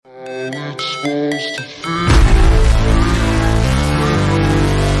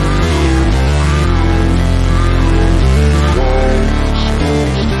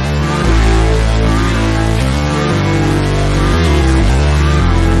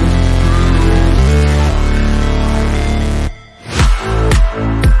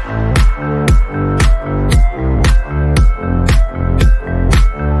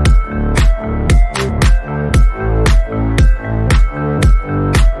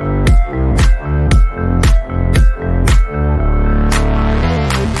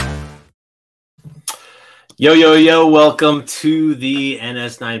Yo, welcome to the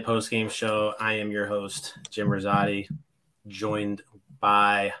NS9 Postgame show. I am your host, Jim Rosati, joined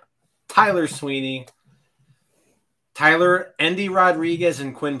by Tyler Sweeney. Tyler, Endy Rodriguez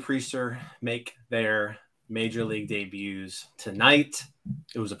and Quinn Priester make their major league debuts tonight.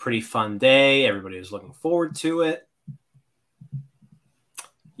 It was a pretty fun day. Everybody was looking forward to it.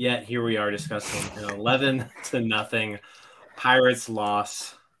 Yet here we are discussing an 11-0 Pirates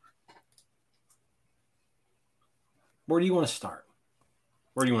loss. Where do you want to start?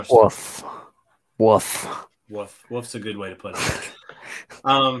 Woof. Woof's a good way to put it.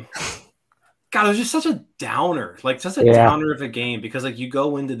 God, it was just such a downer. Downer of a game because you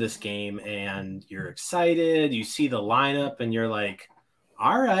go into this game and you're excited. You see the lineup and you're like,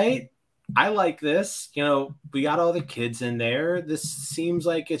 all right, I like this. We got all the kids in there. This seems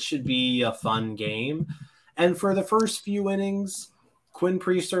like it should be a fun game. And for the first few innings, Quinn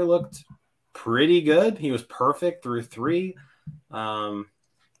Priester looked pretty good. He was perfect through 3.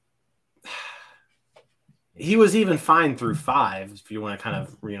 He was even fine through 5 if you want to kind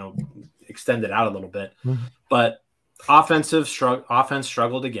of, extend it out a little bit. Mm-hmm. But offense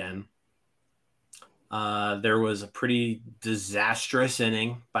struggled again. There was a pretty disastrous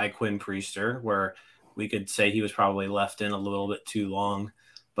inning by Quinn Priester where we could say he was probably left in a little bit too long,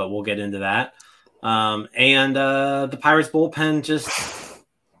 but we'll get into that. And the Pirates bullpen just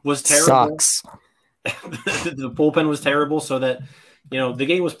was terrible. Sucks. The bullpen was terrible, so that the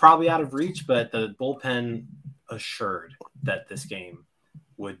game was probably out of reach, but the bullpen assured that this game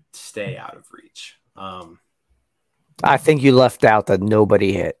would stay out of reach. I think you left out that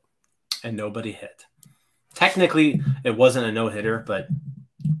nobody hit. And nobody hit. Technically, it wasn't a no-hitter, but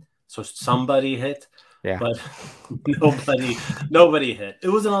so somebody hit. Yeah. But nobody hit. It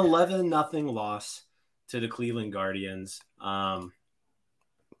was an 11-0 loss to the Cleveland Guardians.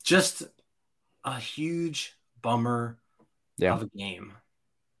 Just a huge bummer of a game.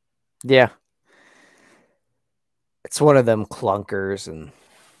 Yeah. It's one of them clunkers, and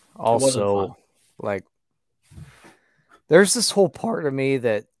also there's this whole part of me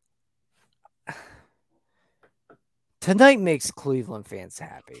that tonight makes Cleveland fans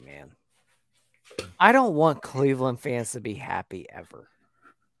happy, man. I don't want Cleveland fans to be happy ever.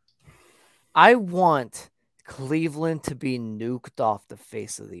 I want Cleveland to be nuked off the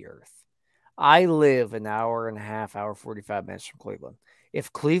face of the earth. I live an hour and a half, 45 minutes from Cleveland.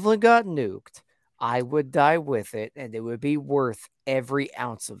 If Cleveland got nuked, I would die with it, and it would be worth every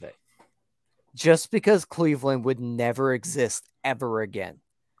ounce of it. Just because Cleveland would never exist ever again.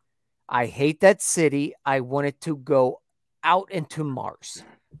 I hate that city. I want it to go out into Mars.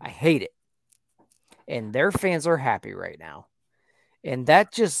 I hate it. And their fans are happy right now. And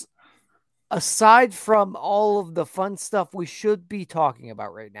that just, aside from all of the fun stuff we should be talking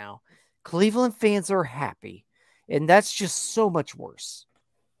about right now, Cleveland fans are happy. And that's just so much worse.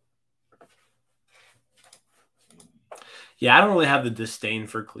 Yeah, I don't really have the disdain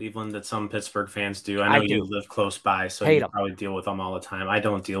for Cleveland that some Pittsburgh fans do. I know you live close by, so you probably deal with them all the time. I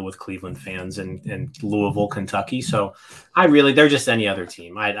don't deal with Cleveland fans in Louisville, Kentucky. So they're just any other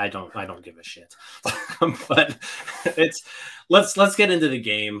team. I don't give a shit. But let's get into the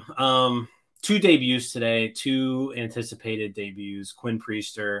game. 2 debuts today, 2 anticipated debuts, Quinn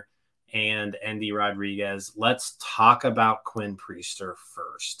Priester and Endy Rodriguez. Let's talk about Quinn Priester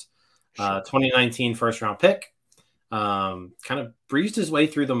first. 2019 first round pick. Kind of breezed his way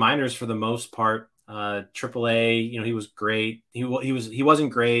through the minors for the most part. AAA, he was great. He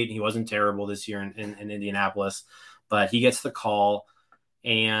wasn't great. He wasn't terrible this year in Indianapolis, but he gets the call.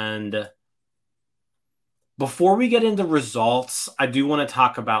 And before we get into results, I do want to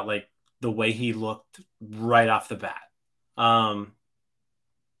talk about the way he looked right off the bat.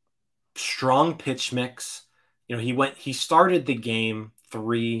 Strong pitch mix. He started the game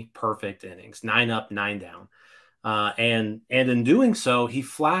 3 perfect innings, 9 up, 9 down. And in doing so, he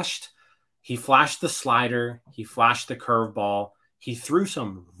flashed the slider, he flashed the curveball, he threw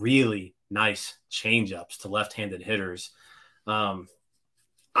some really nice changeups to left-handed hitters. I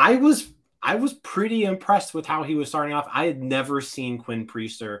was pretty impressed with how he was starting off. I had never seen Quinn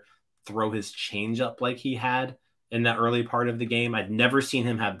Priester throw his changeup like he had in that early part of the game. I'd never seen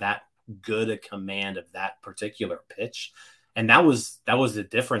him have that good a command of that particular pitch. And that was the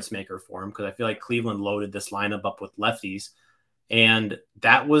difference maker for him, because I feel like Cleveland loaded this lineup up with lefties. And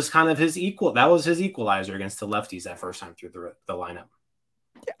that was kind of his equalizer against the lefties that first time through the lineup.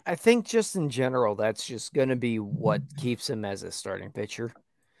 I think just in general, that's just going to be what keeps him as a starting pitcher.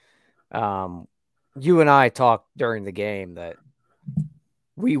 You and I talked during the game that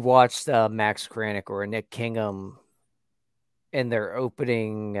we watched Max Kranick or Nick Kingham in their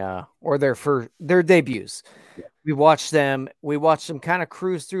opening or their debuts. Yeah. We watched them kind of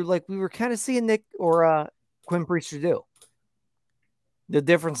cruise through like we were kind of seeing Nick or Quinn Priester do. The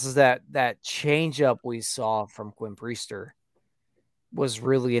difference is that changeup we saw from Quinn Priester was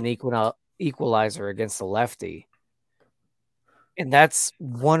really an equalizer against the lefty. And that's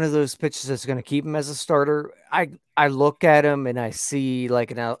one of those pitches that's going to keep him as a starter. I look at him and I see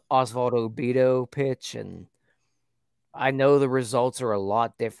like an Osvaldo Bido pitch, and I know the results are a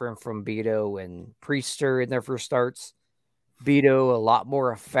lot different from Bido and Priester in their first starts. Bido a lot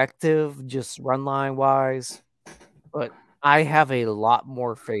more effective, just run line wise, but I have a lot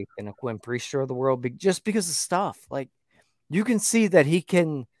more faith in a Quinn Priester of the world just because of stuff. Like you can see that he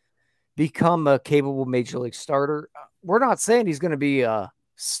can become a capable major league starter. We're not saying he's going to be a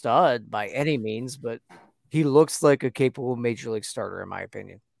stud by any means, but he looks like a capable major league starter, in my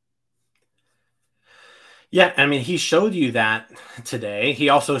opinion. Yeah, I mean, he showed you that today. He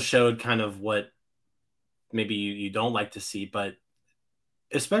also showed kind of what maybe you don't like to see, but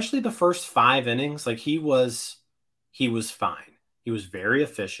especially the first 5 innings, like he was fine. He was very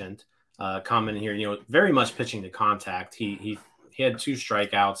efficient. Commenting here, very much pitching to contact. He had 2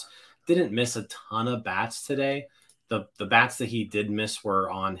 strikeouts. Didn't miss a ton of bats today. The bats that he did miss were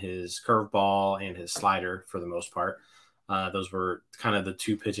on his curveball and his slider for the most part. Those were kind of the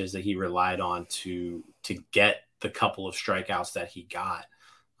 2 pitches that he relied on to get the couple of strikeouts that he got.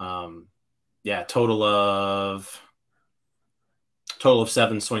 Total of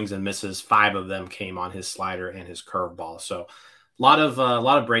 7 swings and misses. 5 of them came on his slider and his curveball. So a lot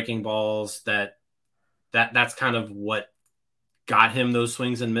of breaking balls that's kind of what got him those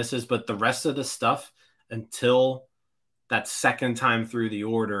swings and misses. But the rest of the stuff until that second time through the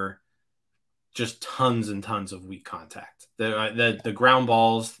order, just tons and tons of weak contact. The ground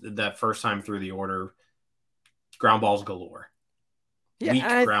balls that first time through the order, ground balls galore. Yeah,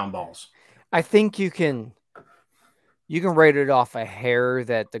 weak ground balls. I think you can rate it off a hair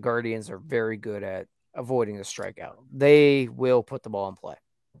that the Guardians are very good at avoiding the strikeout. They will put the ball in play.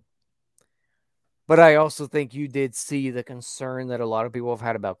 But I also think you did see the concern that a lot of people have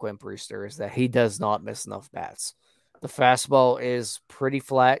had about Quinn Priester is that he does not miss enough bats. The fastball is pretty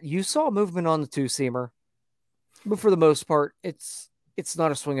flat. You saw movement on the 2-seamer, but for the most part, it's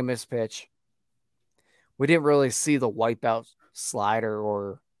not a swing and miss pitch. We didn't really see the wipeout slider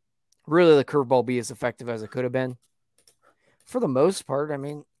or really the curveball be as effective as it could have been. For the most part, I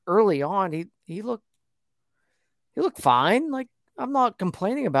mean, early on, he looked fine. Like, I'm not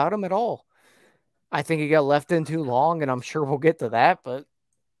complaining about him at all. I think he got left in too long, and I'm sure we'll get to that. But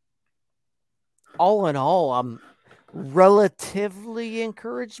all in all, I'm relatively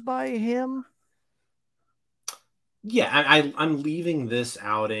encouraged by him. Yeah, I'm leaving this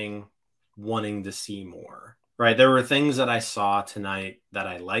outing wanting to see more, right? There were things that I saw tonight that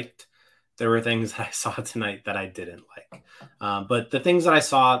I liked. There were things that I saw tonight that I didn't like. But the things that I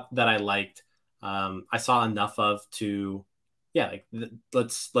saw that I liked, I saw enough of to,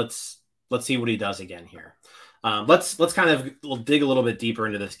 let's see what he does again here. Let's kind of dig a little bit deeper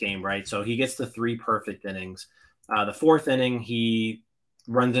into this game, right? So he gets the 3 perfect innings. The 4th inning, he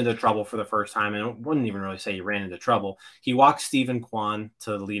runs into trouble for the first time, and I wouldn't even really say he ran into trouble. He walks Stephen Kwan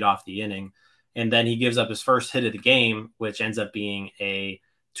to lead off the inning, and then he gives up his first hit of the game, which ends up being a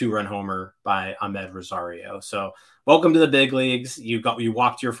 2-run homer by Ahmed Rosario. So welcome to the big leagues. You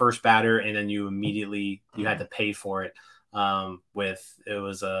walked your first batter, and then you had to pay for it.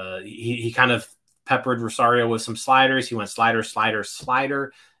 He kind of peppered Rosario with some sliders. He went slider, slider,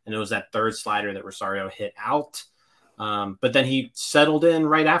 slider, and it was that 3rd slider that Rosario hit out. But then he settled in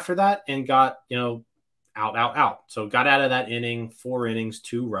right after that and got, out. So got out of that inning, 4 innings,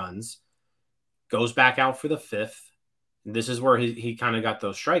 2 runs, goes back out for the 5th. And this is where he kind of got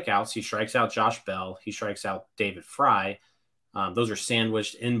those strikeouts. He strikes out Josh Bell. He strikes out David Fry. Those are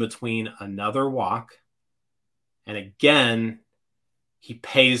sandwiched in between another walk. And again, he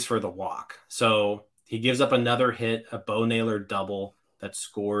pays for the walk. So he gives up another hit, a Bo Naylor double that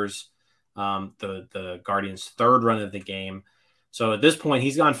scores the Guardians' 3rd run of the game. So at this point,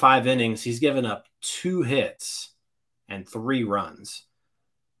 he's gone 5 innings. He's given up 2 hits and 3 runs.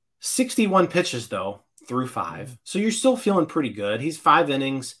 61 pitches, though, through 5. So you're still feeling pretty good. He's 5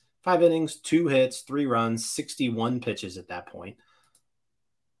 innings, 2 hits, 3 runs, 61 pitches at that point.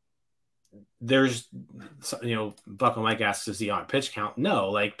 There's, Buckle Mike asks, is he on pitch count? No,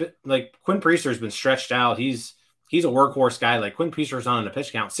 like Quinn Priester's been stretched out. He's a workhorse guy. Like Quinn Priester's not on a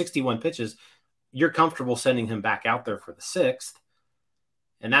pitch count, 61 pitches. You're comfortable sending him back out there for the 6th.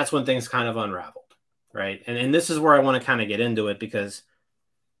 And that's when things kind of unraveled, right? And this is where I want to kind of get into it, because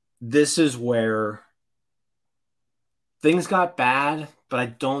this is where things got bad, but I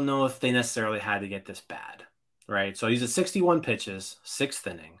don't know if they necessarily had to get this bad, right? So he's at 61 pitches, 6th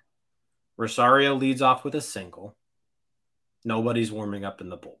inning. Rosario leads off with a single. Nobody's warming up in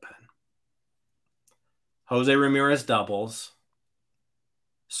the bullpen. Jose Ramirez doubles.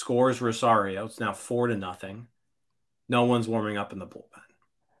 Scores Rosario. It's now 4-0. No one's warming up in the bullpen.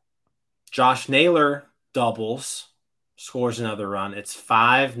 Josh Naylor doubles. Scores another run. It's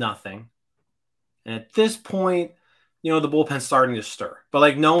 5-0. And at this point, the bullpen's starting to stir.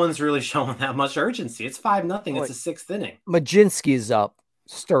 But, no one's really showing that much urgency. It's 5-0. It's a 6th inning. Majinski's up,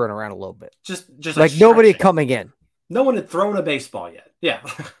 stirring around a little bit. Just like nobody coming in. No one had thrown a baseball yet. Yeah.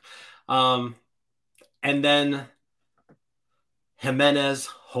 And then Jimenez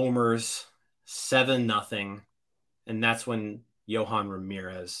homers 7-0. And that's when Johan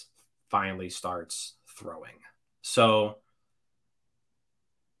Ramirez finally starts throwing. So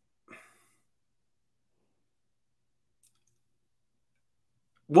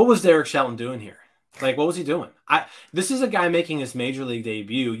what was Derek Shelton doing here? What was he doing? This is a guy making his major league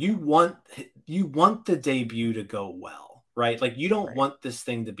debut. You want the debut to go well, right? You don't want this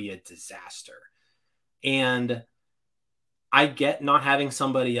thing to be a disaster. And I get not having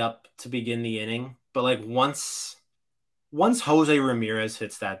somebody up to begin the inning, but once Jose Ramirez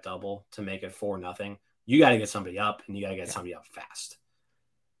hits that double to make it 4-0, you got to get somebody up, and you got to get somebody up fast.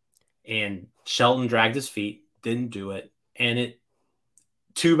 And Shelton dragged his feet, didn't do it, and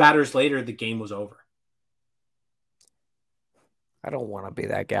 2 batters later, the game was over. I don't want to be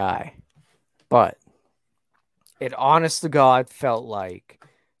that guy, but it honest to God felt like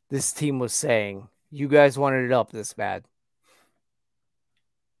this team was saying, you guys wanted it up this bad.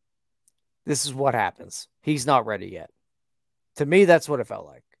 This is what happens. He's not ready yet. To me, that's what it felt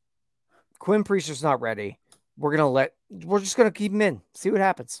like. Quinn Priester's not ready. We're just going to keep him in, see what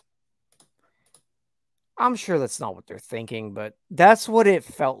happens. I'm sure that's not what they're thinking, but that's what it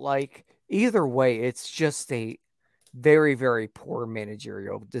felt like. Either way, it's just a very, very poor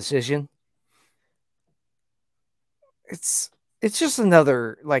managerial decision. It's just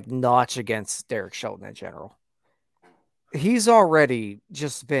another notch against Derek Shelton in general. He's already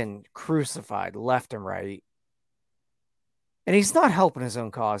just been crucified left and right. And he's not helping his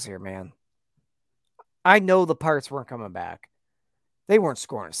own cause here, man. I know the Pirates weren't coming back. They weren't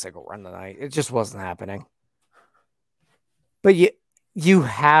scoring a single run tonight. It just wasn't happening. But you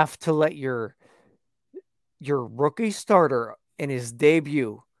have to let your rookie starter in his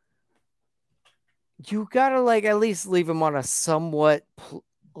debut, you got to at least leave him on a somewhat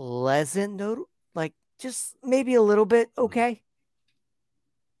pleasant note. Just maybe a little bit okay.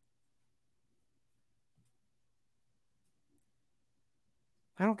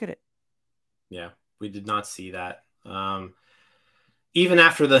 I don't get it. Yeah, we did not see that. Even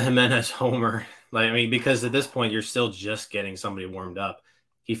after the Jimenez homer, because at this point you're still just getting somebody warmed up.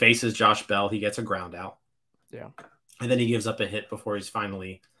 He faces Josh Bell. He gets a ground out. Yeah. And then he gives up a hit before he's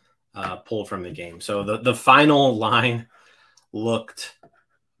finally pulled from the game. So the final line looked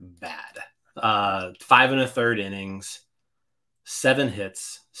bad. 5 1/3 innings, 7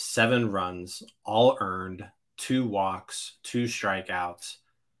 hits, 7 runs, all earned, 2 walks, 2 strikeouts,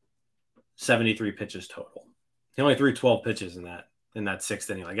 73 pitches total. He only threw 12 pitches in that 6th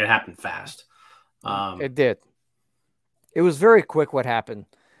inning. It happened fast. It did. It was very quick what happened.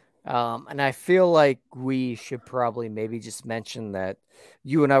 And I feel like we should probably maybe just mention that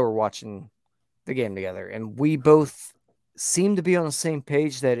you and I were watching the game together, and we both seemed to be on the same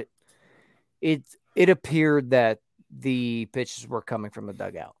page that it appeared that the pitches were coming from the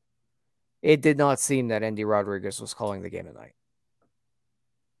dugout. It did not seem that Endy Rodriguez was calling the game at night.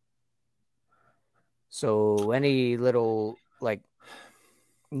 So any little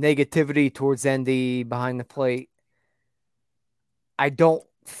negativity towards Endy behind the plate, I don't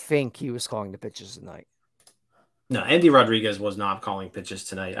think he was calling the pitches tonight. No, Endy Rodriguez was not calling pitches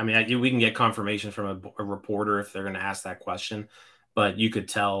tonight. We can get confirmation from a reporter if they're going to ask that question, but you could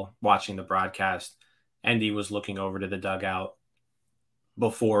tell watching the broadcast, Endy was looking over to the dugout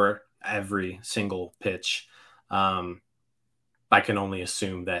before every single pitch. I can only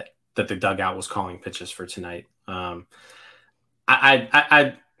assume that the dugout was calling pitches for tonight. I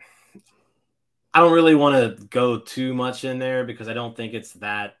I don't really want to go too much in there because I don't think it's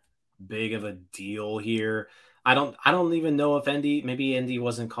that big of a deal here. I don't even know if maybe Endy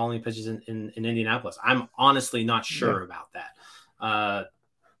wasn't calling pitches in Indianapolis. I'm honestly not sure about that.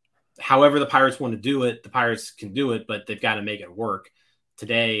 However the Pirates want to do it, the Pirates can do it, but they've got to make it work.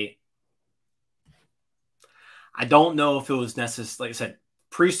 Today, I don't know if it was necessary. Like I said,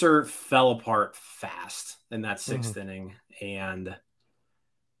 Priester fell apart fast in that 6th inning, and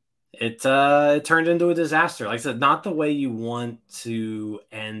it turned into a disaster. Like I said, not the way you want to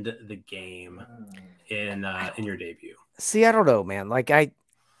end the game in your debut. See, I don't know, man. Like I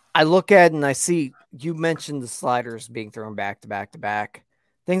look at it and I see you mentioned the sliders being thrown back to back to back,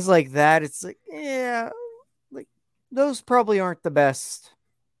 things like that. It's like, yeah, like those probably aren't the best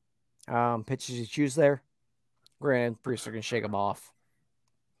pitches you choose there. Granted, Priester can shake them off.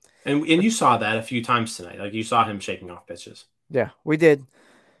 And you saw that a few times tonight. Like you saw him shaking off pitches. Yeah, we did.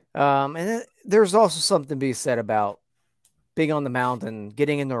 And there's also something to be said about being on the mound and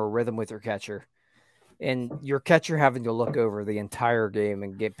getting into a rhythm with your catcher. And your catcher having to look over the entire game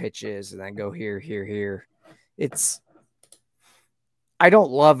and get pitches and then go here, here, here. I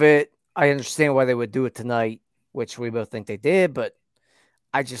don't love it. I understand why they would do it tonight, which we both think they did, but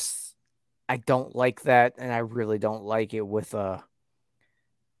I don't like that. And I really don't like it with a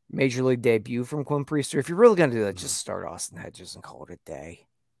major league debut from Quinn Priester. If you're really going to do that, just start Austin Hedges and call it a day.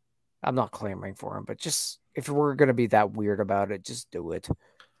 I'm not clamoring for him, but just if we're going to be that weird about it, just do it.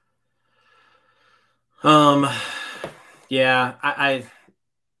 Yeah, I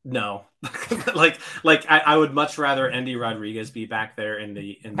no. I would much rather Endy Rodriguez be back there in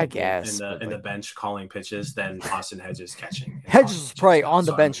the bench calling pitches than Austin Hedges catching. Hedges was probably on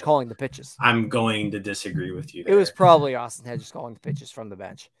the bench calling the pitches. I'm going to disagree with you there. It was probably Austin Hedges calling the pitches from the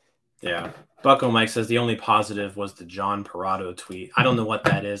bench. Yeah. Bucko Mike says the only positive was the John Parado tweet. I don't know what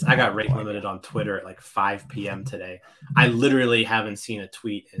that is. I got rate limited on Twitter at like 5 p.m. today. I literally haven't seen a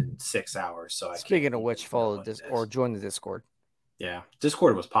tweet in 6 hours. So speaking of which, follow this or join the Discord. Yeah,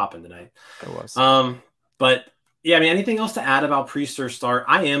 Discord was popping tonight. It was. But yeah, I mean, anything else to add about Priester's start?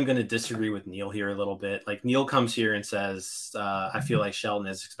 I am going to disagree with Neil here a little bit. Like Neil comes here and says, I feel like Sheldon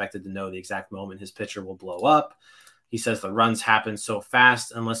is expected to know the exact moment his pitcher will blow up. He says the runs happen so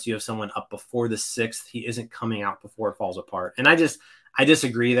fast unless you have someone up before the 6th. He isn't coming out before it falls apart. And I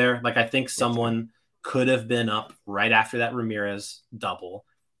disagree there. Like I think someone could have been up right after that Ramirez double.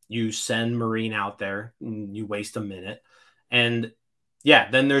 You send Marine out there and you waste a minute. And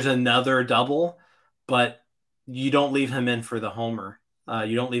yeah, then there's another double, but you don't leave him in for the homer.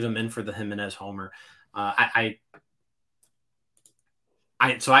 You don't leave him in for the Jimenez homer.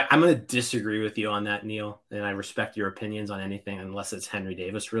 So I'm going to disagree with you on that, Neil, and I respect your opinions on anything unless it's Henry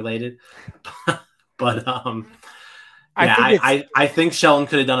Davis related. But I think Sheldon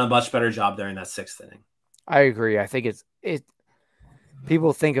could have done a much better job there in that 6th inning. I agree. I think it.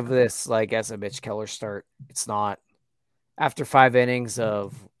 People think of this like as a Mitch Keller start. It's not. After 5 innings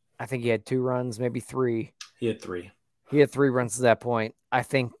of, I think he had 2 runs, maybe 3. He had 3. He had 3 runs at that point. I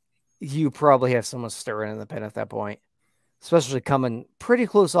think you probably have someone stirring in the pen at that point. Especially coming pretty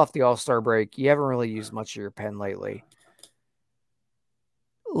close off the All-Star break. You haven't really used much of your pen lately.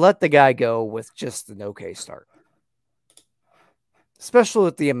 Let the guy go with just an okay start. Especially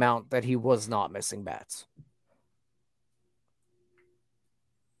with the amount that he was not missing bats.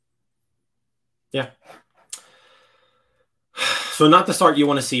 Yeah. So not the start you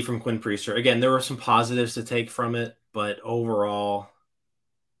want to see from Quinn Priester. Again, there were some positives to take from it, but overall,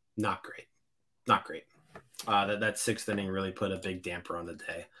 not great. Not great. That 6th inning really put a big damper on the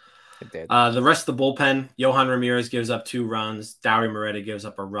day. It did. The rest of the bullpen, Johan Ramirez gives up 2 runs. Dowry Moretta gives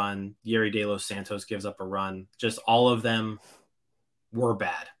up a run. Yeri De Los Santos gives up a run. Just all of them were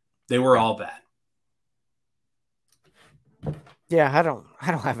bad. They were all bad. Yeah, I don't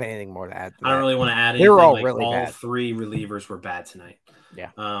have anything more to add. I don't really want to add anything. They were all really all bad. 3 relievers were bad tonight.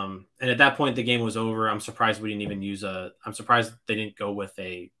 Yeah. And at that point, the game was over. I'm surprised we didn't even I'm surprised they didn't go with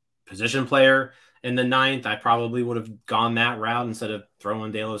a position player in the 9th. I probably would have gone that route instead of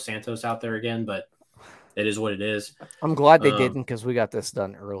throwing De Los Santos out there again, but it is what it is. I'm glad they didn't because we got this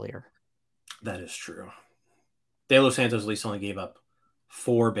done earlier. That is true. De Los Santos at least only gave up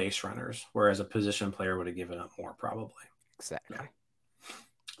 4 base runners, whereas a position player would have given up more probably. Exactly.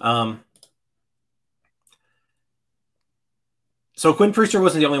 Yeah. So Quinn Priester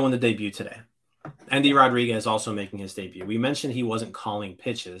wasn't the only one to debut today. Endy Rodriguez also making his debut. We mentioned he wasn't calling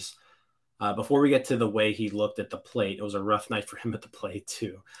pitches. Before we get to the way he looked at the plate, it was a rough night for him at the plate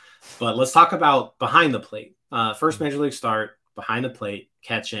too. But let's talk about behind the plate. First major league start, behind the plate,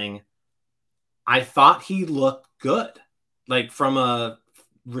 catching. I thought he looked good. Like from a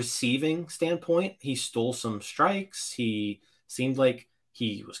receiving standpoint, he stole some strikes. He seemed like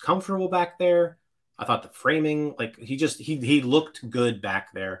he was comfortable back there. I thought the framing, like he looked good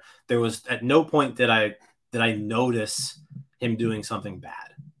back there. There was at no point did I notice him doing something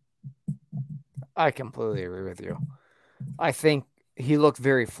bad. I completely agree with you. I think he looked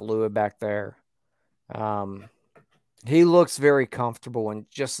very fluid back there. He looks very comfortable, and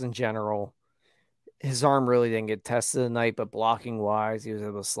just in general, his arm really didn't get tested tonight, but blocking wise, he was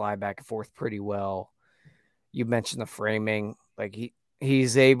able to slide back and forth pretty well. You mentioned the framing, like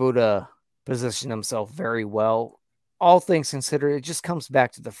he's able to position himself very well. All things considered, it just comes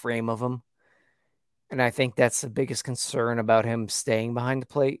back to the frame of him. And I think that's the biggest concern about him staying behind the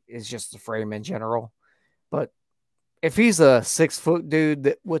plate is just the frame in general. But if he's a 6-foot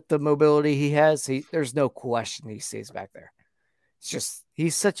dude with the mobility he has, there's no question he stays back there. It's just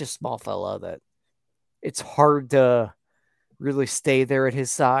he's such a small fella that it's hard to really stay there at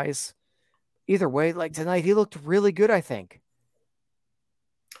his size. Either way, like tonight, he looked really good, I think.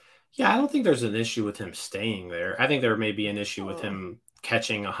 Yeah, I don't think there's an issue with him staying there. I think there may be an issue with him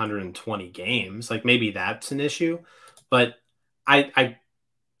catching 120 games. Like maybe that's an issue, but I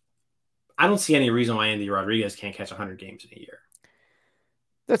don't see any reason why Endy Rodriguez can't catch 100 games in a year.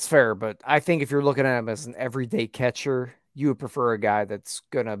 That's fair, but I think if you're looking at him as an everyday catcher, you would prefer a guy that's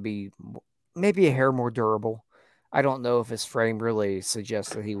gonna be maybe a hair more durable. I don't know if his frame really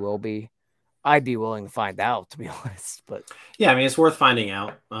suggests that he will be. I'd be willing to find out, to be honest. But yeah, I mean, it's worth finding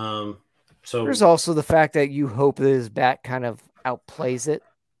out. So there's also the fact that you hope that his bat kind of outplays it.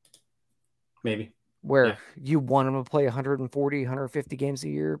 Maybe. Where you want him to play 140, 150 games a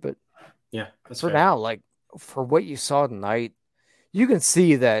year. But yeah, that's for fair. now, like for what you saw tonight, you can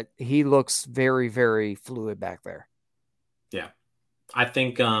see that he looks very, very fluid back there. Yeah. I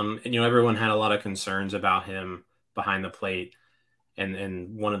think, everyone had a lot of concerns about him behind the plate.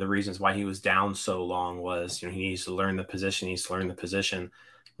 And one of the reasons why he was down so long was, he needs to learn the position.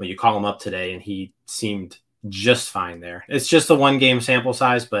 But you call him up today and he seemed just fine there. It's just a 1-game sample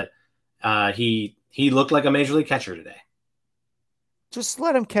size, but he looked like a major league catcher today. Just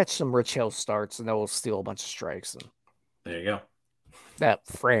let him catch some Rich Hill starts and they'll steal a bunch of strikes. And there you go. That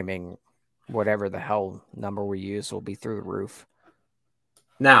framing, whatever the hell number we use, will be through the roof.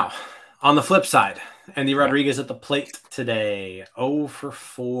 Now, on the flip side, Endy Rodriguez at the plate today, 0 for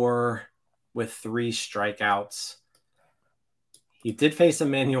 4 with 3 strikeouts. He did face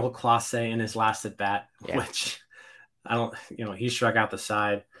Emmanuel Clase in his last at bat, which I don't, he struck out the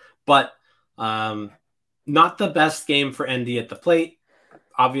side, but not the best game for Endy at the plate.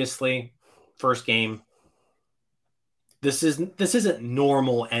 Obviously, first game. This isn't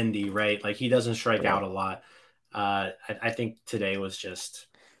normal Endy, right? Like he doesn't strike out a lot. I think today was just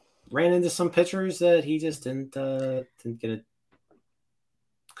ran into some pitchers that he just didn't get it,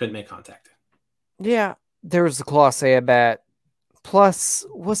 couldn't make contact. Yeah, there was the Clase at bat. Plus,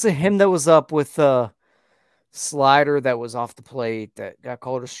 was it him that was up with the slider that was off the plate that got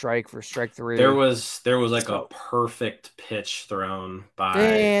called a strike for strike 3? There was like a perfect pitch thrown by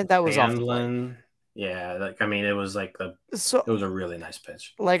and that was off the plate. Yeah, it was like it was a really nice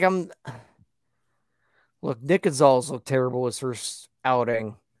pitch. Like look, Nick Gonzalez looked terrible his first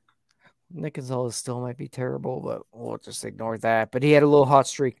outing. Nick Gonzalez still might be terrible, but we'll just ignore that. But he had a little hot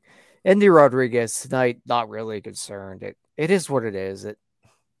streak. Endy Rodriguez tonight, not really concerned. It is what it is.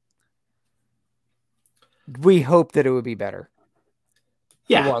 We hope that it would be better.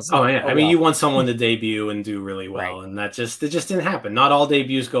 Yeah. Oh, yeah. I mean, you want someone to debut and do really well, and it just didn't happen. Not all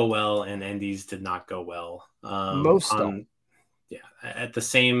debuts go well, and Endy's did not go well. Most don't. Yeah. At the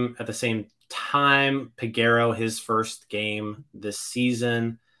same time, Peguero, his first game this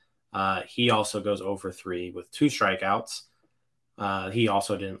season, he also goes 0 for 3 with 2 strikeouts. He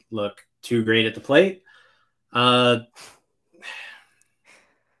also didn't look too great at the plate.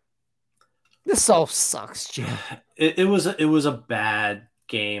 This all sucks, Jim. It was a bad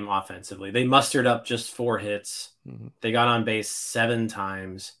game offensively. They mustered up just 4 hits. Mm-hmm. They got on base 7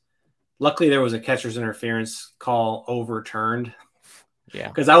 times. Luckily, there was a catcher's interference call overturned. Yeah.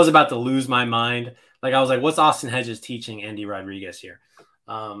 Because I was about to lose my mind. Like, I was like, what's Austin Hedges teaching Endy Rodriguez here?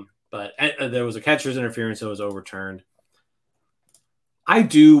 But there was a catcher's interference that was overturned. I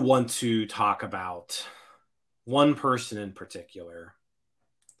do want to talk about one person in particular.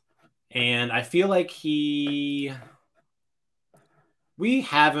 And I feel like we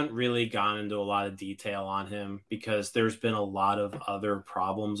haven't really gone into a lot of detail on him because there's been a lot of other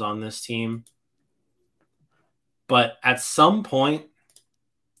problems on this team. But at some point,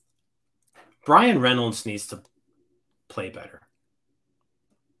 Bryan Reynolds needs to play better.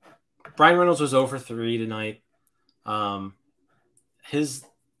 Bryan Reynolds was 0 for 3 tonight. His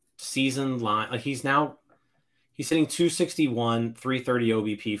season line. Like he's hitting 261, 330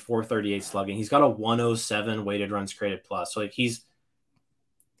 OBP, 438 slugging. He's got a 107 weighted runs created plus. So like he's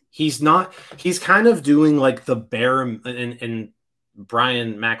kind of doing like the bare, and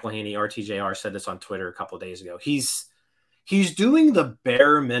Brian McElhaney, RTJR, said this on Twitter a couple of days ago. He's doing the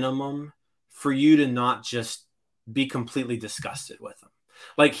bare minimum for you to not just be completely disgusted with him.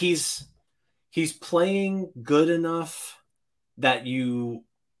 Like he's playing good enough that you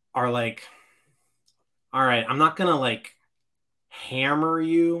are like, all right, I'm not gonna like hammer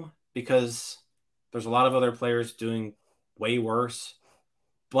you because there's a lot of other players doing way worse,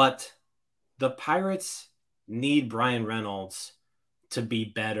 but the Pirates need Brian Reynolds to be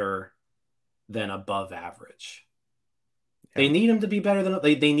better than above average. Yeah. They need him to be better than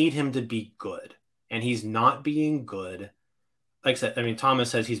they need him to be good, and he's not being good. Like I said, I mean, Thomas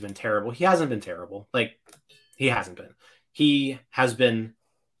says he's been terrible. He hasn't been terrible. Like he hasn't been. He has been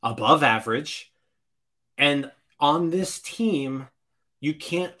above average, and on this team, you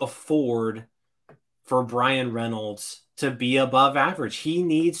can't afford for Brian Reynolds to be above average. He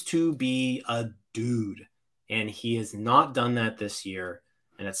needs to be a dude, and he has not done that this year.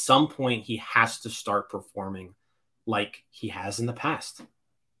 And at some point, he has to start performing like he has in the past.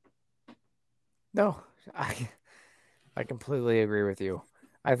 No, I completely agree with you.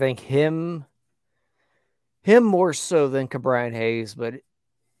 I think him more so than Brian Hayes, but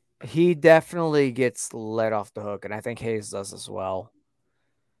he definitely gets let off the hook, and I think Hayes does as well,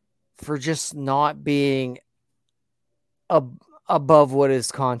 for just not being above what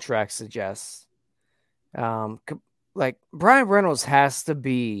his contract suggests. Like Brian Reynolds has to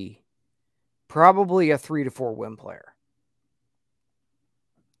be probably a 3 to 4 win player.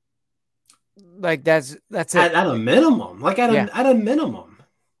 Like that's it. At a minimum, like at a minimum,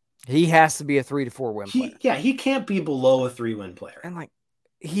 he has to be a 3 to 4 win player. Yeah, he can't be below a 3-win player. And like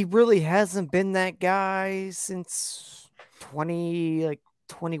he really hasn't been that guy since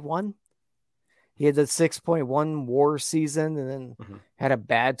 21. He had the 6.1 WAR season, and then had a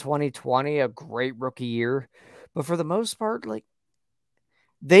bad 2020, a great rookie year. But for the most part, like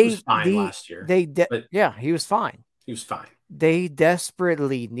he was fine last year. He was fine. He was fine. They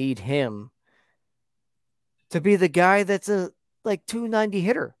desperately need him to be the guy that's a like 290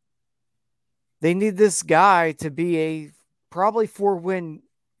 hitter. They need this guy to be a probably 4-win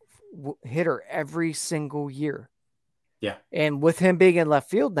hitter every single year. Yeah. And with him being in left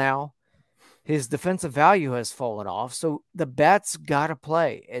field now, his defensive value has fallen off. So the bat's got to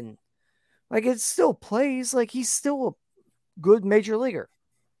play. And like it still plays. Like he's still a good major leaguer.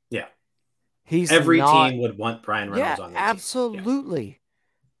 Yeah. Every team would want Brian Reynolds on their absolutely. team. Yeah.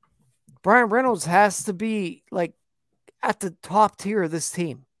 Brian Reynolds has to be like at the top tier of this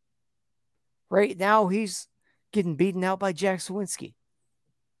team. Right now, he's getting beaten out by Jack Sawinski.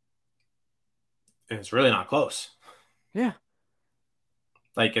 And it's really not close. Yeah.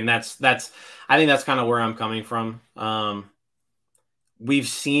 Like, and that's I think that's kind of where I'm coming from. We've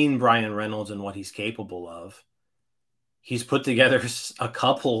seen Brian Reynolds and what he's capable of. He's put together a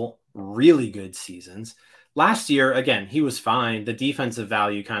couple really good seasons. Last year, again, he was fine. The defensive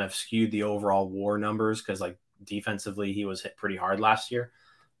value kind of skewed the overall WAR numbers because, like, defensively, he was hit pretty hard last year.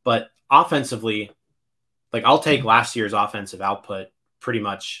 But offensively, like, I'll take last year's offensive output pretty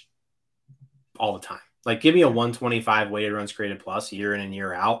much all the time. Like, give me a 125 weighted runs created plus year in and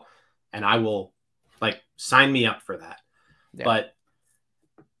year out, and I will, like, sign me up for that. Yeah. But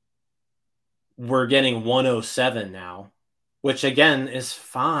we're getting 107 now, which again is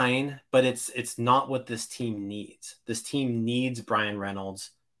fine, but it's not what this team needs. This team needs Brian Reynolds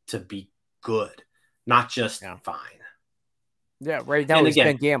to be good, not just fine. Yeah, right now it's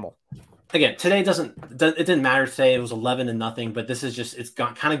Ben Gamble. Again, today it didn't matter today. It was 11-0, but this is just, it's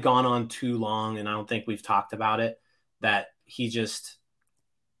kind of gone on too long, and I don't think we've talked about it, that he's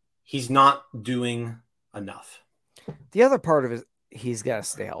not doing enough. The other part of it, he's got to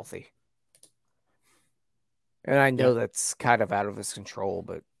stay healthy. And I know that's kind of out of his control,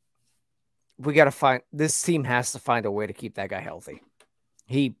 but we got to this team has to find a way to keep that guy healthy.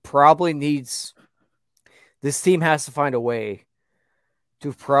 This team has to find a way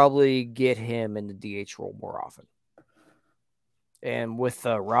to probably get him in the DH role more often. And with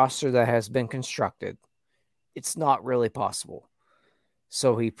the roster that has been constructed, it's not really possible.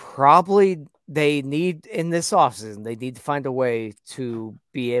 So they need, in this offseason, they need to find a way to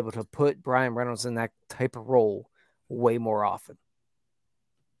be able to put Brian Reynolds in that type of role way more often.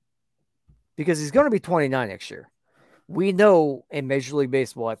 Because he's going to be 29 next year. We know in Major League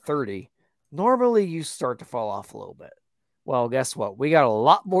Baseball at 30, normally you start to fall off a little bit. Well, guess what? We got a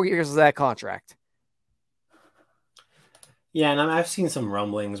lot more years of that contract. Yeah, and I've seen some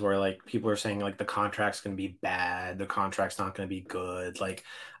rumblings where like people are saying like the contract's going to be bad, the contract's not going to be good. Like,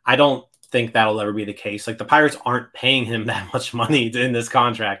 I don't think that'll ever be the case. Like, the Pirates aren't paying him that much money in this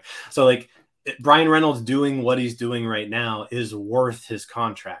contract, so like Brian Reynolds doing what he's doing right now is worth his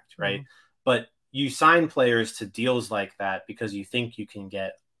contract, right? Mm-hmm. But you sign players to deals like that because you think you can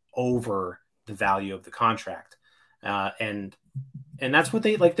get over the value of the contract, and that's what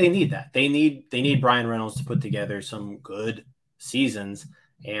they like. They need that. They need Brian Reynolds to put together some good seasons,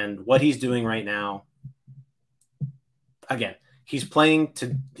 and what he's doing right now, again, he's playing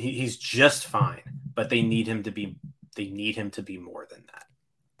to he's just fine, but they need him to be more than that.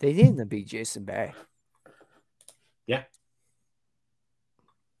 They need him to be Jason Bay. Yeah.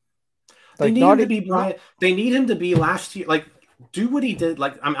 They Like need him not to be Brian. They need him to be last year. Like, do what he did.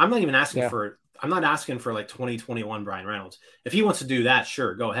 Like, I'm not even asking for. I'm not asking for like 2021 Brian Reynolds. If he wants to do that,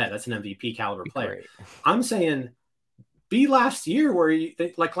 sure, go ahead. That's an MVP caliber player. great. I'm saying be last year where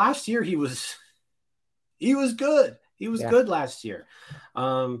like last year he was good. He was good last year.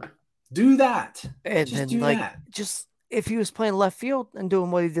 Do that. And Just then do like that. just if he was playing left field and doing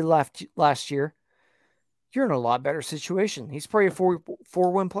what he did last year, you're in a lot better situation. He's probably a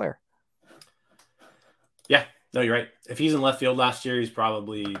four-win player. Yeah, no, you're right. If he's in left field last year, he's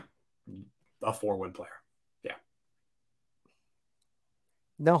probably a 4-win player. Yeah.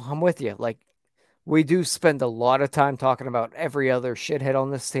 No, I'm with you. Like we do spend a lot of time talking about every other shithead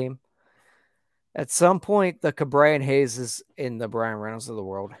on this team. At some point, the Cabrian Hayeses in the Brian Reynolds of the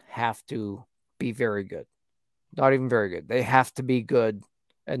world have to be very good. Not even very good. They have to be good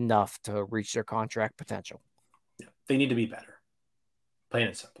enough to reach their contract potential. Yeah. They need to be better. Plain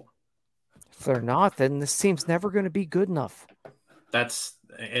and simple. If they're not, then this team's never going to be good enough. That's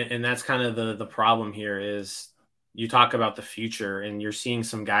kind of the problem here is you talk about the future and you're seeing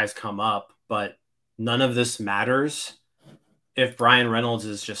some guys come up, but none of this matters if Brian Reynolds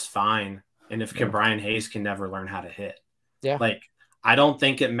is just fine and if Brian Hayes can never learn how to hit. Yeah. Like, I don't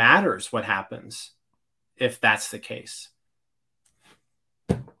think it matters what happens if that's the case.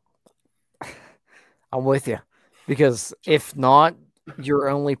 I'm with you. Because if not, your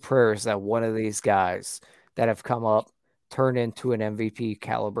only prayer is that one of these guys that have come up turn into an MVP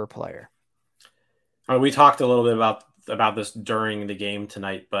caliber player. We talked a little bit about this during the game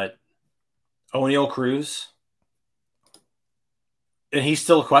tonight, but O'Neal Cruz, and he's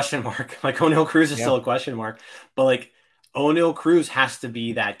still a question mark. Like, O'Neal Cruz is still a question mark, but like O'Neal Cruz has to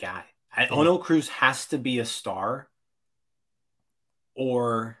be that guy. O'Neal Cruz has to be a star,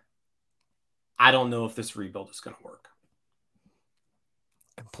 or I don't know if this rebuild is going to work.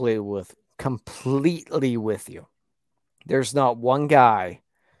 Completely with you. There's not one guy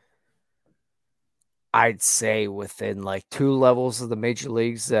I'd say within like 2 levels of the major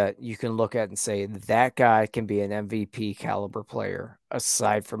leagues that you can look at and say that guy can be an MVP caliber player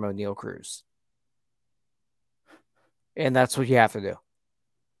aside from O'Neal Cruz. And that's what you have to do.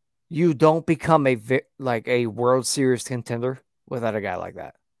 You don't become a World Series contender without a guy like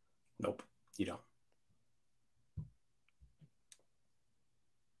that. Nope, you don't.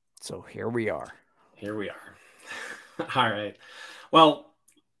 So here we are. All right. Well,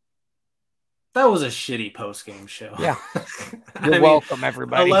 that was a shitty post-game show. Yeah. You're welcome,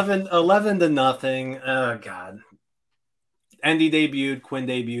 everybody. 11-0. Oh, God. Endy debuted, Quinn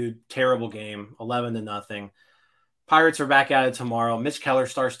debuted. Terrible game. 11-0. Pirates are back at it tomorrow. Mitch Keller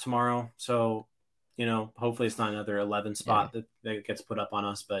starts tomorrow. So, hopefully it's not another 11 spot that gets put up on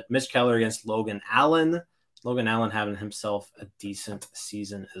us. But Mitch Keller against Logan Allen. Logan Allen having himself a decent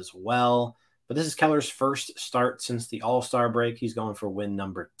season as well. But this is Keller's first start since the All-Star break. He's going for win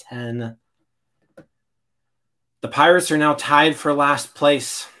number 10. The Pirates are now tied for last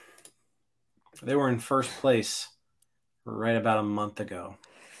place. They were in first place right about a month ago.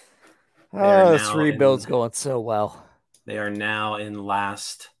 Oh, this rebuild's going so well. They are now in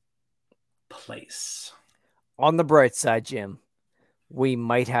last place. On the bright side, Jim, we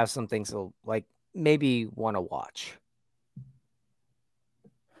might have some things to maybe want to watch.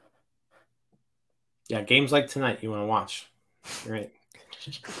 Yeah, games like tonight you want to watch. You're right.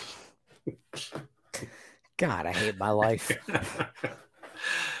 God, I hate my life.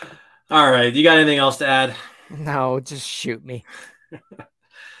 All right. You got anything else to add? No, just shoot me.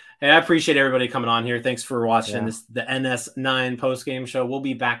 Hey, I appreciate everybody coming on here. Thanks for watching the NS9 post-game show. We'll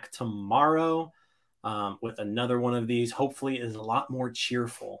be back tomorrow with another one of these. Hopefully it is a lot more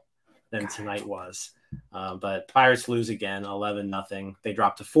cheerful than tonight was. But Pirates lose again, 11-0. They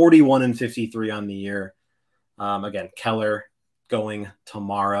dropped to 41-53 on the year. Again, Keller going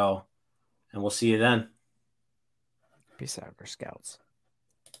tomorrow, and we'll see you then. Peace out, Scouts.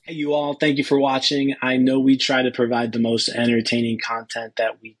 Hey, you all, thank you for watching. I know we try to provide the most entertaining content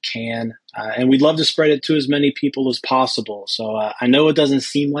that we can, and we'd love to spread it to as many people as possible. So I know it doesn't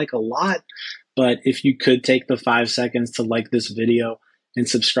seem like a lot, but if you could take the 5 seconds to like this video and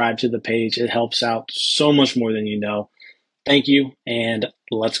subscribe to the page, it helps out so much more than you know. Thank you, and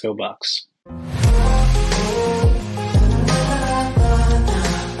let's go Bucks.